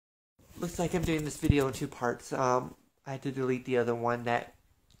looks like I'm doing this video in two parts. I had to delete the other one that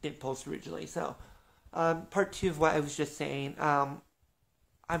didn't post originally. So, part two of what I was just saying.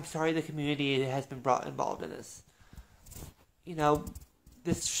 I'm sorry the community has been brought involved in this. You know,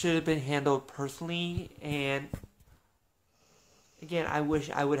 this should have been handled personally, and again, I wish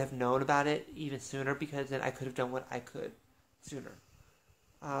I would have known about it even sooner, because then I could have done what I could sooner.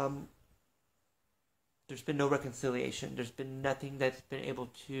 There's been no reconciliation. There's been nothing that's been able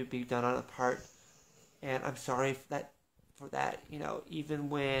to be done on a part, and I'm sorry for that. You know, even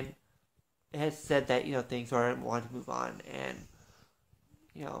when it has said that, you know, things are wanting to move on, and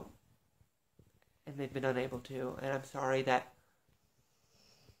you know, and they've been unable to, and I'm sorry that,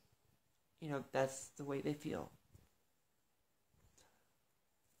 you know, that's the way they feel.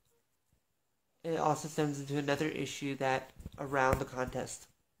 It also stems into another issue that around the contest,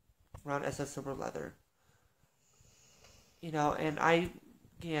 around SF Silver Leather. You know, and I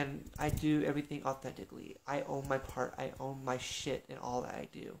do everything authentically. I own my part. I own my shit in all that I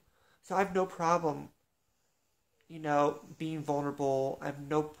do. So I have no problem, you know, being vulnerable. I have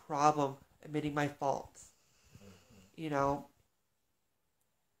no problem admitting my faults. You know,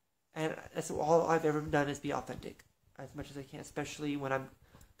 and that's all I've ever done, is be authentic as much as I can, especially when I'm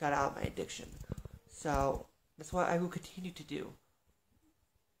got out of my addiction. So that's what I will continue to do,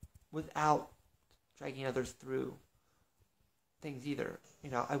 without dragging others through things either. You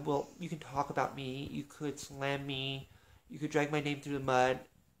know, you can talk about me, you could slam me, you could drag my name through the mud.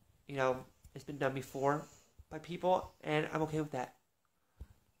 You know, it's been done before by people, and I'm okay with that.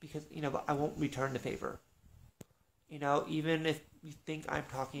 Because, you know, I won't return the favor. You know, even if you think I'm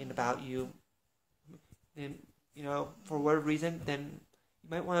talking about you, then, you know, for whatever reason, then you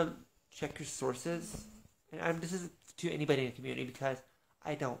might want to check your sources. And this is to anybody in the community, because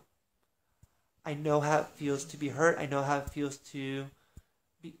I don't. I know how it feels to be hurt. I know how it feels to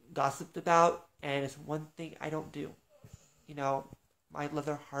be gossiped about, and it's one thing I don't do. You know, my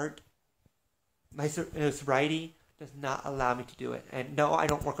leather heart, my sobriety does not allow me to do it. And no, I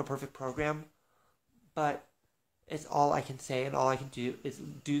don't work a perfect program, but it's all I can say, and all I can do is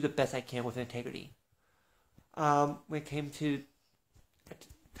do the best I can with integrity. When it came to a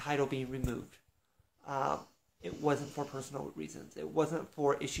title being removed, it wasn't for personal reasons. It wasn't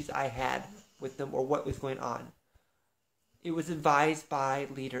for issues I had with them or what was going on. It was advised by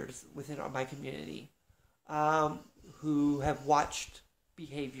leaders within my community, who have watched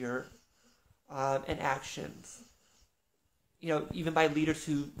behavior and actions. You know, even by leaders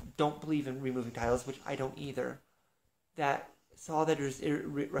who don't believe in removing titles, which I don't either, that saw that there's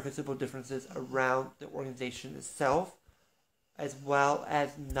irreconcilable differences around the organization itself, as well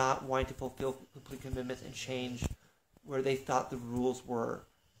as not wanting to fulfill complete commitments and change where they thought the rules were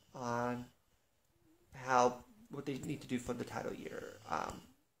on what they need to do for the title year.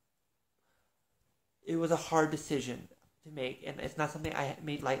 It was a hard decision to make, and it's not something I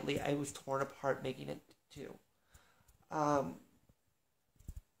made lightly. I was torn apart making it too. And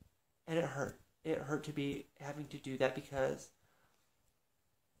it hurt. It hurt to be having to do that, because,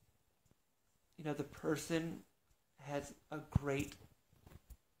 you know, the person has a great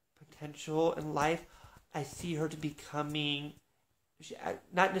potential in life. I see her to becoming,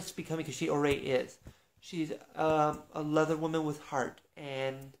 not just becoming, because she already is. She's a leather woman with heart,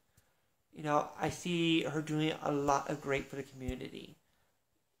 and, you know, I see her doing a lot of great for the community,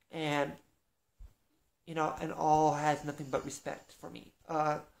 and, you know, and all has nothing but respect for me.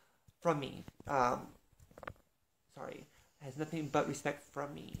 From me. Has nothing but respect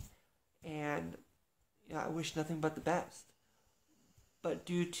from me, and, you know, I wish nothing but the best. But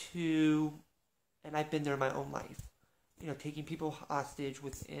due to, and I've been there in my own life, you know, taking people hostage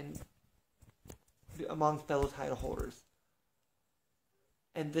among fellow title holders.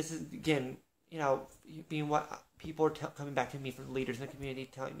 And this is, again, you know, being what people are coming back to me from leaders in the community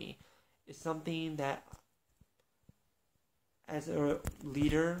telling me is something that, as a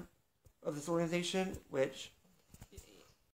leader of this organization, which